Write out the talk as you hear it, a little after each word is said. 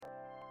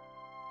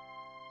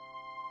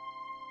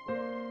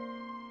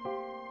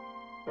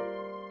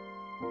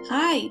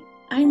Hi,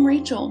 I'm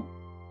Rachel.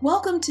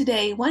 Welcome to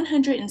day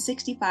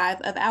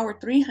 165 of our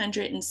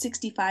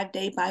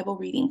 365-day Bible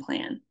reading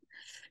plan.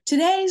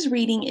 Today's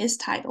reading is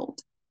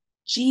titled,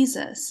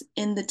 Jesus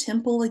in the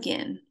Temple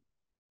Again.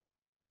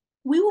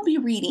 We will be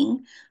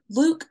reading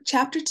Luke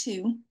chapter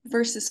 2,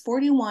 verses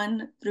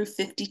 41 through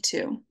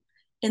 52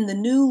 in the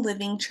New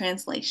Living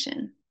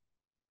Translation.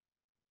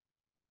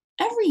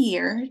 Every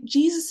year,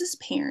 Jesus'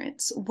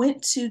 parents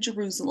went to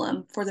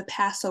Jerusalem for the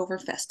Passover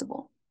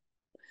festival.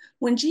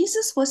 When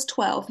Jesus was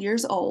 12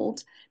 years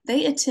old,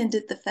 they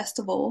attended the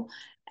festival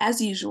as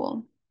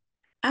usual.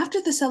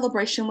 After the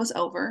celebration was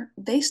over,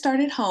 they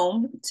started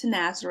home to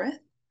Nazareth,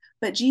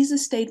 but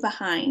Jesus stayed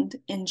behind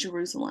in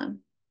Jerusalem.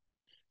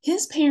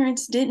 His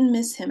parents didn't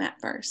miss him at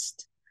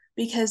first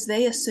because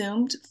they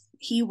assumed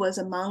he was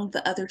among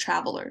the other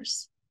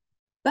travelers.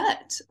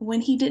 But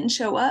when he didn't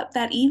show up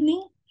that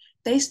evening,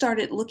 they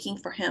started looking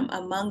for him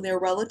among their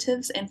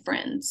relatives and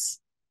friends.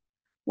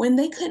 When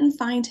they couldn't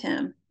find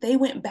him, they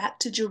went back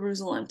to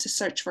Jerusalem to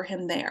search for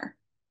him there.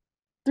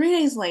 3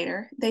 days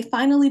later, they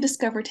finally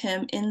discovered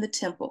him in the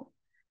temple,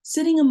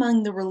 sitting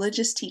among the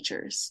religious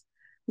teachers,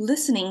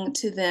 listening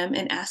to them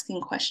and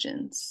asking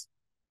questions.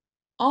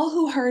 All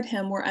who heard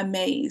him were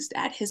amazed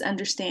at his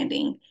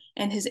understanding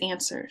and his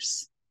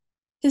answers.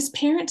 His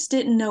parents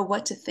didn't know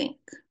what to think.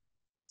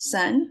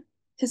 "Son,"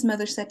 his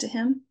mother said to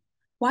him,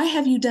 "why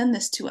have you done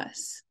this to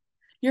us?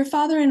 Your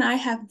father and I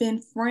have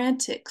been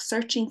frantic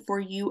searching for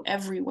you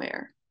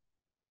everywhere."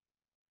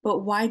 "But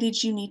why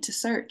did you need to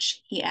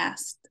search?" he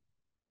asked.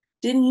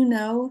 "Didn't you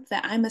know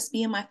that I must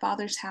be in my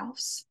father's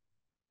house?"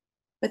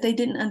 But they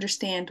didn't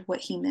understand what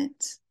he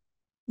meant.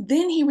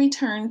 Then he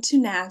returned to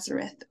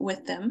Nazareth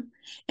with them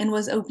and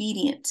was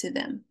obedient to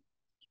them.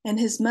 And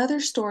his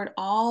mother stored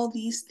all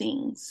these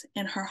things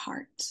in her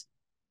heart.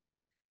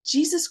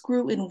 Jesus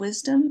grew in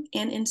wisdom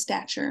and in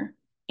stature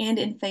and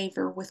in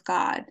favor with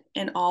God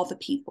and all the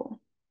people.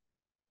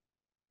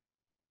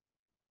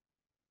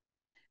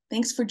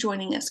 Thanks for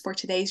joining us for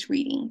today's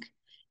reading.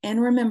 And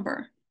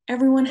remember,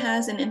 everyone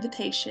has an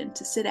invitation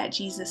to sit at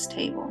Jesus'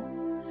 table.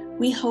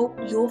 We hope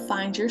you'll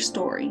find your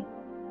story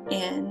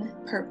and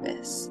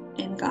purpose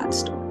in God's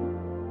story.